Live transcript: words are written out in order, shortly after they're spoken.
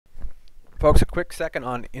Folks, a quick second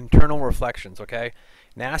on internal reflections, okay?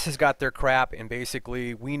 NASA's got their crap, and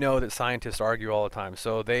basically we know that scientists argue all the time.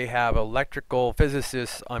 So they have electrical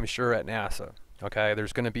physicists, I'm sure, at NASA, okay?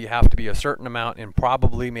 There's going to have to be a certain amount, and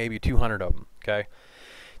probably maybe 200 of them, okay?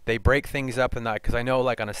 They break things up in that, because I know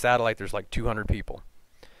like on a satellite there's like 200 people,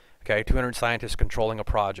 okay? 200 scientists controlling a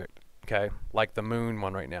project, okay? Like the moon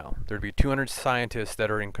one right now. There'd be 200 scientists that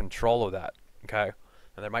are in control of that, okay?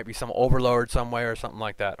 And there might be some overload somewhere or something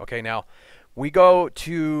like that. Okay, now we go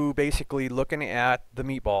to basically looking at the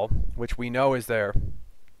meatball, which we know is there,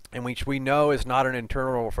 and which we know is not an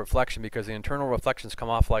internal reflection, because the internal reflections come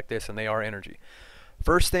off like this and they are energy.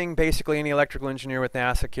 First thing, basically any electrical engineer with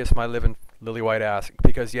NASA, kiss my living lily white ass,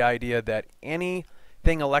 because the idea that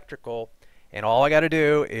anything electrical, and all I got to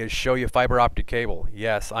do is show you fiber optic cable.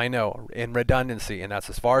 Yes, I know, in redundancy, and that's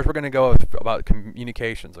as far as we're going to go about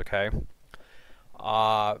communications, okay?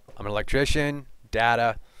 I'm an electrician,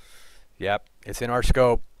 data, yep, it's in our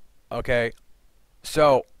scope, okay?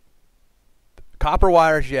 So, copper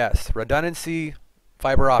wires, yes. Redundancy,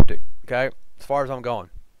 fiber optic, okay? As far as I'm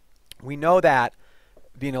going. We know that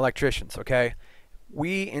being electricians, okay?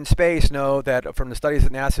 We in space know that from the studies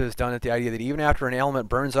that NASA has done, that the idea that even after an element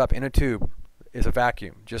burns up in a tube is a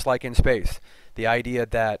vacuum, just like in space. The idea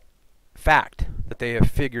that that they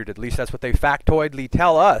have figured, at least that's what they factoidly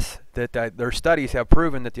tell us, that their studies have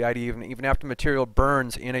proven that the idea even after material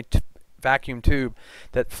burns in a vacuum tube,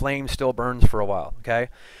 that flame still burns for a while, okay?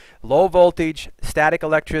 Low voltage, static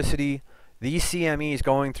electricity, these CMEs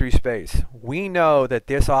going through space. We know that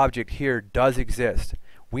this object here does exist.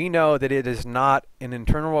 We know that it is not an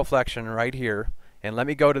internal reflection right here, and let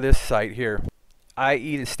me go to this site here,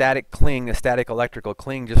 i.e. the static cling, the static electrical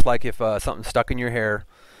cling, just like if something's stuck in your hair.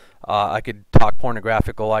 I could talk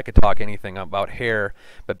pornographical, I could talk anything about hair,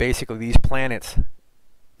 but basically these planets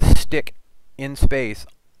stick in space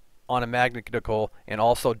on a magnetical, and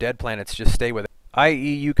also dead planets just stay with it.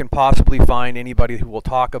 I.e. you can possibly find anybody who will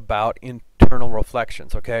talk about internal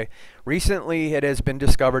reflections, okay? Recently it has been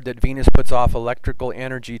discovered that Venus puts off electrical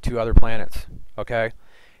energy to other planets, okay?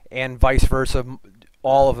 And vice versa,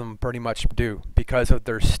 all of them pretty much do, because of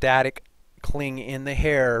their static cling in the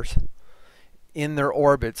hairs, in their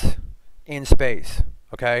orbits in space,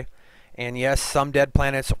 okay? And yes, some dead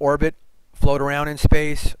planets orbit, float around in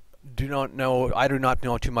space. I do not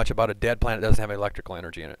know too much about a dead planet that doesn't have electrical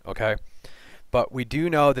energy in it, okay? But we do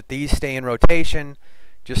know that these stay in rotation,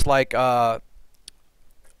 just like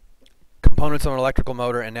components of an electrical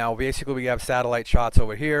motor. And now basically we have satellite shots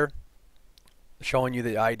over here showing you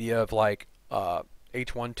the idea of like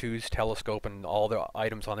H-12's telescope and all the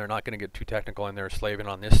items on there. Not going to get too technical in there, slaving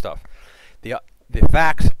on this stuff. The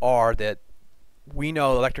facts are that we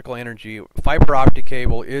know electrical energy, fiber optic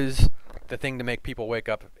cable is the thing to make people wake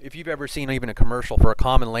up. If you've ever seen even a commercial for a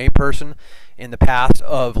common layperson in the past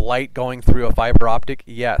of light going through a fiber optic,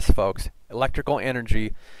 yes, folks, electrical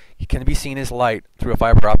energy can be seen as light through a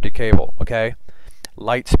fiber optic cable, okay?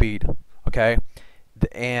 Light speed, okay?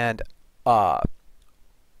 And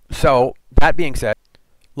so, that being said,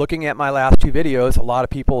 looking at my last two videos, a lot of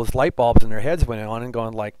people's light bulbs in their heads went on and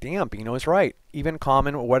going like, damn, Beano is right. Even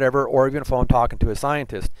common, whatever, or even if I'm talking to a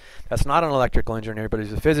scientist that's not an electrical engineer, but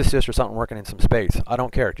he's a physicist or something working in some space. I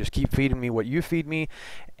don't care. Just keep feeding me what you feed me,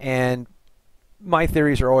 and my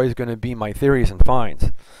theories are always going to be my theories and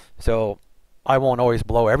finds. So I won't always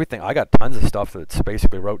blow everything. I got tons of stuff that's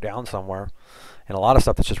basically wrote down somewhere, and a lot of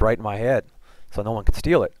stuff that's just right in my head, so no one can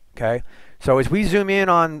steal it. Okay, so as we zoom in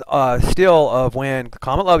on still of when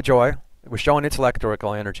Comet Lovejoy was showing its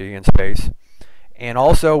electrical energy in space, and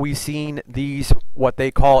also we've seen these what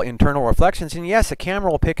they call internal reflections, and yes, a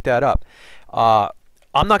camera will pick that up.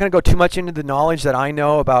 I'm not going to go too much into the knowledge that I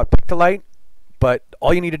know about pictolite, but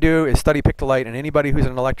all you need to do is study pictolite, and anybody who's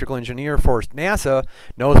an electrical engineer for NASA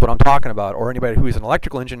knows what I'm talking about, or anybody who's an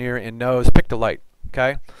electrical engineer and knows pictolite.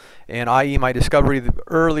 Okay, and i.e. my discovery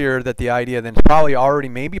earlier that the idea then probably already,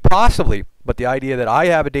 maybe possibly, but the idea that I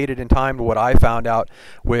have it dated in time to what I found out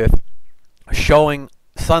with showing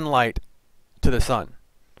sunlight to the sun,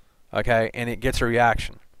 okay, and it gets a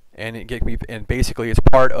reaction, and and basically it's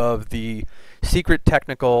part of the secret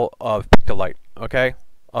technical of pictolite, okay,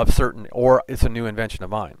 of certain, or it's a new invention of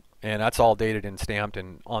mine, and that's all dated and stamped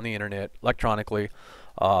and on the internet electronically.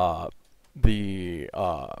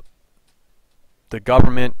 The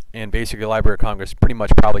government and basically Library of Congress pretty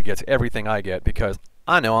much probably gets everything I get, because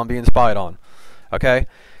I know I'm being spied on. Okay,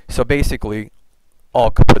 so basically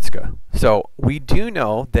all kaputska. So we do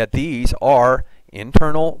know that these are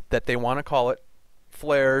internal, that they want to call it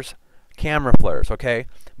flares, camera flares, okay?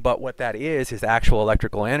 But what that is actual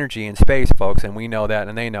electrical energy in space, folks, and we know that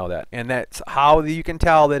and they know that. And that's how you can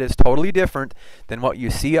tell that it's totally different than what you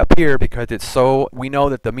see up here, because it's so, we know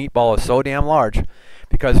that the meatball is so damn large,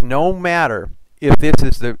 because no matter if this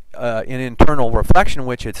is an internal reflection,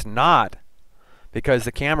 which it's not, because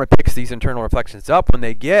the camera picks these internal reflections up when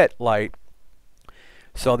they get light.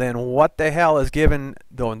 So then what the hell is given,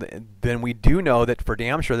 then we do know that for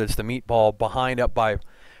damn sure that's the meatball behind up by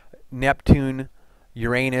Neptune,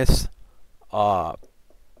 Uranus, Pluto,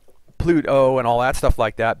 and all that stuff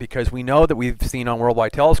like that, because we know that we've seen on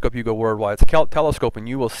Worldwide Telescope, you go Worldwide Telescope and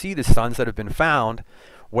you will see the suns that have been found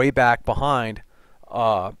way back behind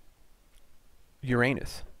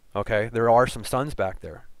Uranus. Okay, there are some suns back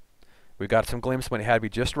there. We got some glimpse when it had to be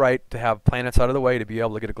just right to have planets out of the way to be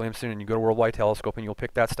able to get a glimpse in, and you go to Worldwide Telescope and you'll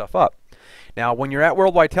pick that stuff up. Now, when you're at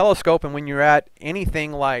Worldwide Telescope and when you're at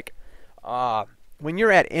anything like,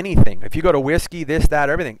 if you go to whiskey, this,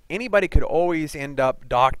 that, everything, anybody could always end up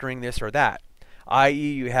doctoring this or that, i.e.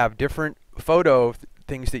 you have different photo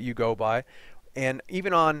things that you go by, and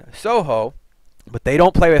even on Soho, but they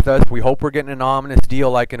don't play with us. We hope we're getting an ominous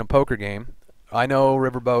deal like in a poker game. I know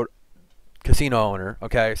Riverboat casino owner,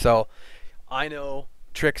 okay, so I know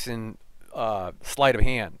tricks and sleight of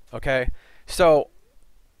hand, okay. So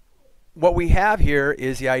what we have here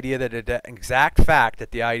is the idea that the exact fact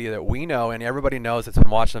that the idea that we know and everybody knows that's been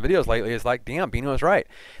watching the videos lately is like, damn, Beano is right.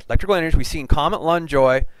 Electrical energy we've seen Comet,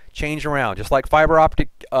 Lovejoy change around, just like fiber optic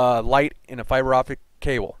light in a fiber optic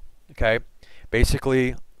cable, okay.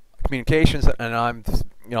 Basically communications, and I'm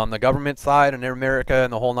on the government side and in America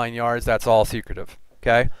and the whole 9 yards, that's all secretive,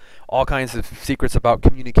 okay. All kinds of secrets about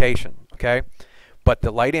communication, okay. But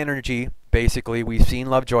the light energy, basically, we've seen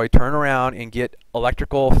Lovejoy turn around and get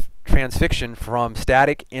electrical transfixion from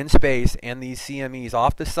static in space and these CMEs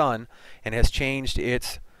off the sun, and has changed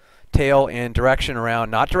its tail and direction around,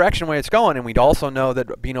 not direction where it's going. And we'd also know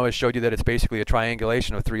that Beano has showed you that it's basically a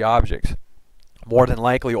triangulation of 3 objects. More than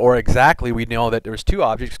likely, or exactly, we know that there's 2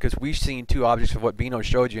 objects because we've seen 2 objects of what Beano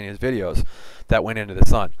showed you in his videos that went into the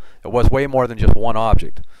sun. It was way more than just 1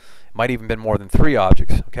 object. It might even been more than 3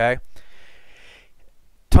 objects, okay?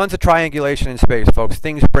 Tons of triangulation in space, folks.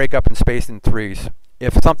 Things break up in space in 3s.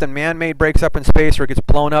 If something man-made breaks up in space or gets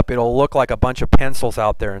blown up, it'll look like a bunch of pencils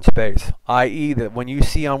out there in space. I.e. that when you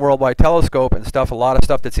see on Worldwide Telescope and stuff, a lot of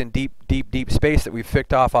stuff that's in deep, deep, deep space that we've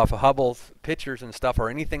picked off of Hubble's pictures and stuff, or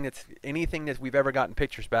anything that we've ever gotten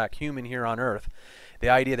pictures back, human here on Earth, the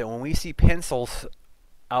idea that when we see pencils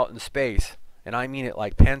out in space, and I mean it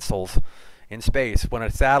like pencils in space, when a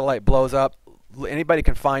satellite blows up, anybody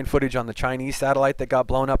can find footage on the Chinese satellite that got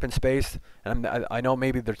blown up in space, and I know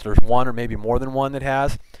maybe there's 1 or maybe more than 1 that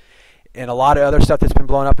has, and a lot of other stuff that's been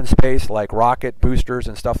blown up in space like rocket boosters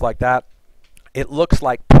and stuff like that. It looks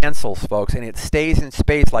like pencils, folks, and it stays in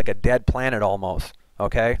space like a dead planet almost,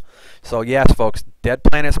 okay. So yes, folks, dead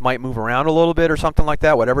planets might move around a little bit or something like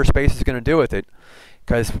that, whatever space is going to do with it,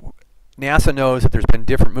 because NASA knows that there's been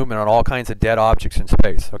different movement on all kinds of dead objects in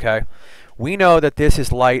space, okay. We know that this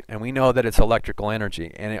is light, and we know that it's electrical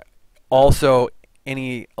energy. And also,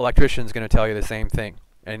 any electrician is going to tell you the same thing,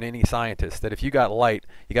 and any scientist, that if you got light,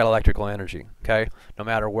 you got electrical energy, okay? No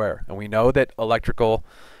matter where. And we know that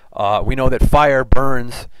we know that fire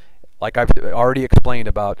burns, like I've already explained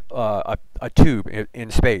about a tube in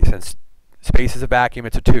space. And space is a vacuum,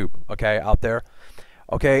 it's a tube, okay, out there.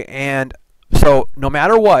 Okay, and so no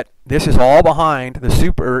matter what, this is all behind the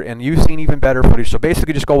super, and you've seen even better footage. So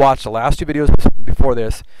basically just go watch the last 2 videos before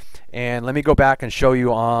this, and let me go back and show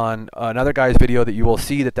you on another guy's video that you will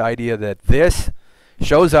see that the idea that this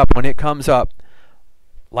shows up when it comes up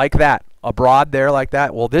like that, abroad there like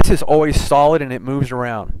that. Well, this is always solid and it moves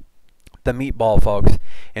around. The meatball, folks.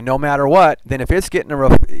 And no matter what, then if it's getting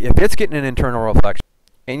an internal reflection,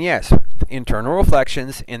 and yes, internal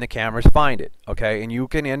reflections in the cameras find it, okay, and you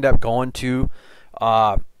can end up going to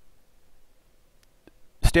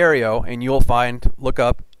stereo and you'll look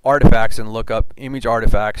up artifacts and look up image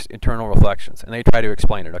artifacts, internal reflections, and they try to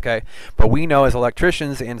explain it, okay. But we know as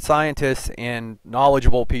electricians and scientists and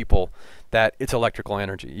knowledgeable people that it's electrical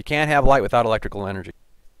energy. You can't have light without electrical energy.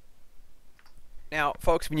 Now,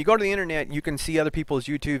 folks, when you go to the internet, you can see other people's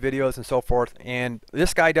YouTube videos and so forth, and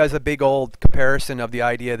this guy does a big old comparison of the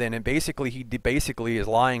idea then, and basically he basically is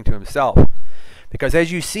lying to himself. Because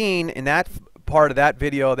as you've seen in that part of that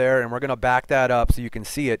video there, and we're going to back that up so you can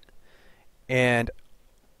see it, and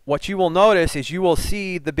what you will notice is you will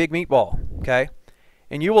see the big meatball, okay?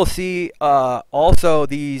 And you will see also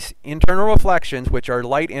these internal reflections, which are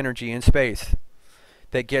light energy in space.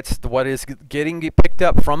 that gets what is getting picked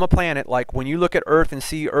up from a planet, like when you look at Earth and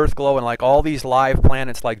see Earth glow, and like all these live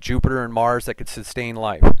planets like Jupiter and Mars that could sustain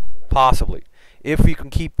life, possibly, if we can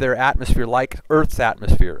keep their atmosphere like Earth's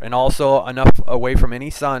atmosphere, and also enough away from any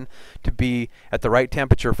sun to be at the right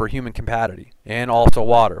temperature for human compatibility, and also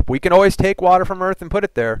water. We can always take water from Earth and put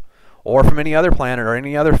it there, or from any other planet or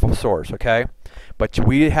any other source, okay? But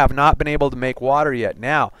we have not been able to make water yet.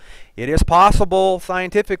 Now, it is possible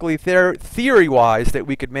scientifically, theory-wise, that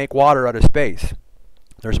we could make water out of space.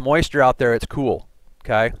 There's moisture out there, it's cool,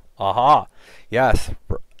 okay? Aha, yes,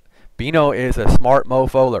 Beano is a smart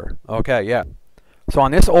mofoler. Okay, yeah. So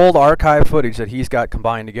on this old archive footage that he's got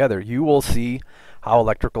combined together, you will see how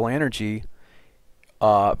electrical energy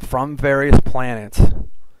from various planets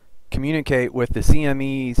communicate with the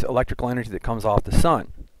CME's electrical energy that comes off the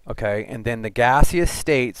sun. Okay, and then the gaseous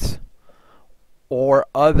states or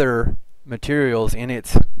other materials in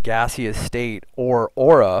its gaseous state or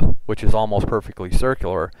aura, which is almost perfectly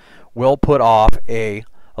circular, will put off a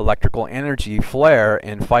electrical energy flare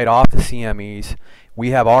and fight off the CMEs. We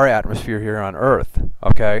have our atmosphere here on Earth.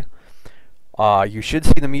 Okay, you should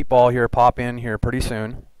see the meatball here pop in here pretty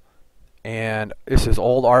soon, and this is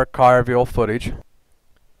old archival footage,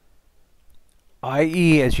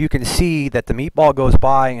 i.e., as you can see that the meatball goes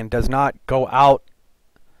by and does not go out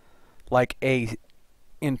like a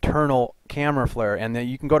internal camera flare. And then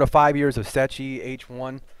you can go to 5 years of Secchi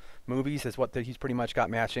H1 movies, is what he's pretty much got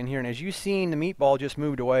matched in here. And as you've seen, the meatball just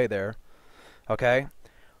moved away there. Okay,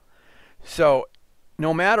 so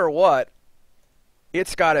no matter what,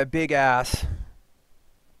 it's got a big ass,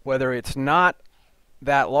 whether it's not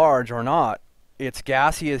that large or not, its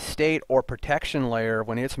gaseous state or protection layer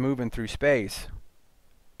when it's moving through space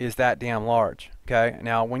is that damn large. Okay,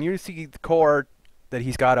 now when you see the core that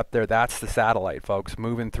he's got up there, that's the satellite, folks,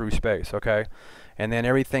 moving through space. Okay, and then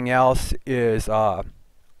everything else is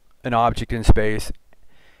an object in space.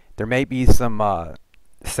 There may be some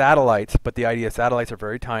satellites, but the idea is satellites are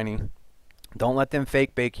very tiny. Don't let them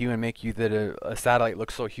fake bake you and make you that a satellite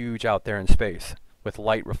looks so huge out there in space with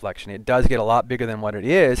light reflection. It does get a lot bigger than what it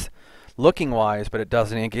is looking wise, but it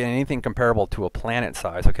doesn't get anything comparable to a planet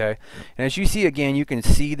size. Okay, and as you see again, you can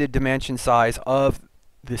see the dimension size of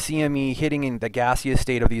the CME hitting in the gaseous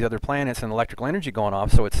state of these other planets and electrical energy going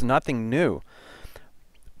off. So it's nothing new,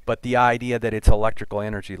 but the idea that it's electrical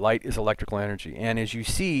energy, light is electrical energy. And as you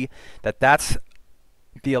see that that's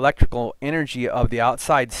the electrical energy of the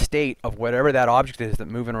outside state of whatever that object is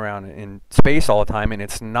that's moving around in space all the time, and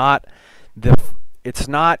it's not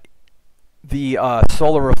the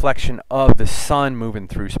solar reflection of the sun moving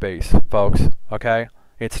through space, folks. Okay,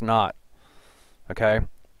 it's not. Okay,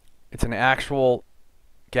 it's an actual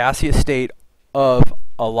gaseous state of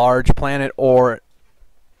a large planet or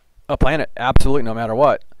a planet, absolutely, no matter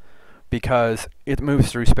what, because it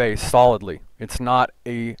moves through space solidly. It's not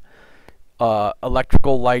a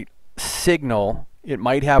electrical light signal. It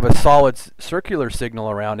might have a solid circular signal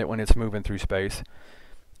around it when it's moving through space,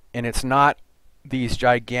 and it's not these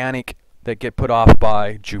gigantic that get put off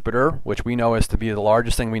by Jupiter, which we know is to be the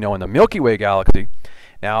largest thing we know in the Milky Way galaxy.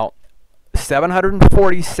 Now,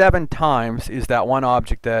 747 times is that one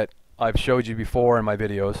object that I've showed you before in my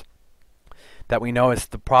videos that we know is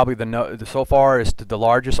so far is the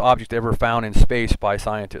largest object ever found in space by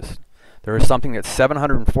scientists. There is something that's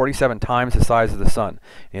 747 times the size of the sun.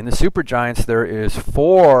 In the supergiants, there is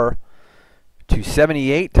 4 to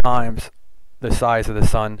 78 times the size of the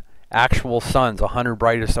sun. Actual suns, 100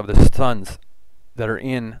 brightest of the suns that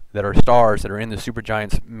are stars that are in the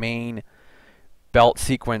supergiant's main belt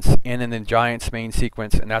sequence and in the giant's main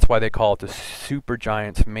sequence, and that's why they call it the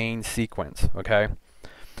supergiant's main sequence. Okay,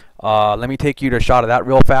 let me take you to a shot of that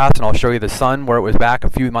real fast, and I'll show you the sun where it was back a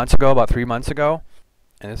few months ago, about 3 months ago.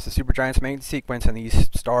 And it's the supergiant's main sequence, and these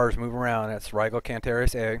stars move around. That's Rigel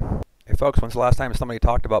Cantaris A. Hey folks, when's the last time somebody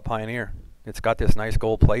talked about Pioneer? It's got this nice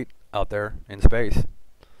gold plate out there in space.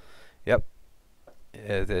 Yep.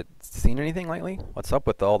 Has it seen anything lately? What's up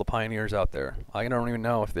with all the Pioneers out there? I don't even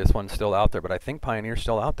know if this one's still out there, but I think Pioneer's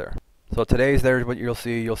still out there. So there's what you'll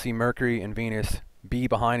see. You'll see Mercury and Venus. B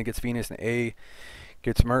behind it gets Venus, and A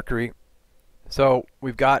gets Mercury. So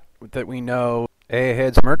we've got that we know A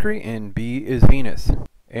ahead's Mercury and B is Venus.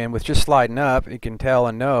 And with just sliding up, you can tell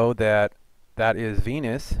and know that that is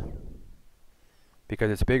Venus because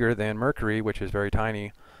it's bigger than Mercury, which is very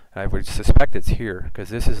tiny. And I would suspect it's here because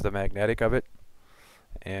this is the magnetic of it.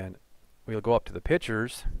 And we'll go up to the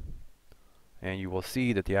pictures and you will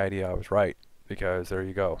see that the idea I was right, because there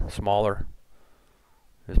you go. Smaller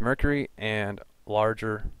is Mercury and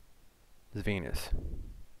larger is Venus.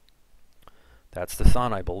 That's the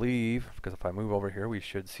sun, I believe, because if I move over here we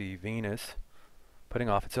should see Venus putting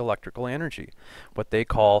off its electrical energy, what they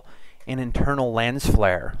call an internal lens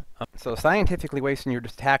flare. So scientifically wasting your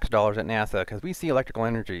tax dollars at NASA, because we see electrical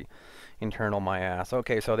energy internal my ass.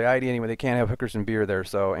 Okay, so the idea anyway, they can't have hookers and beer there.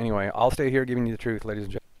 So anyway, I'll stay here giving you the truth, ladies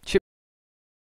and gentlemen.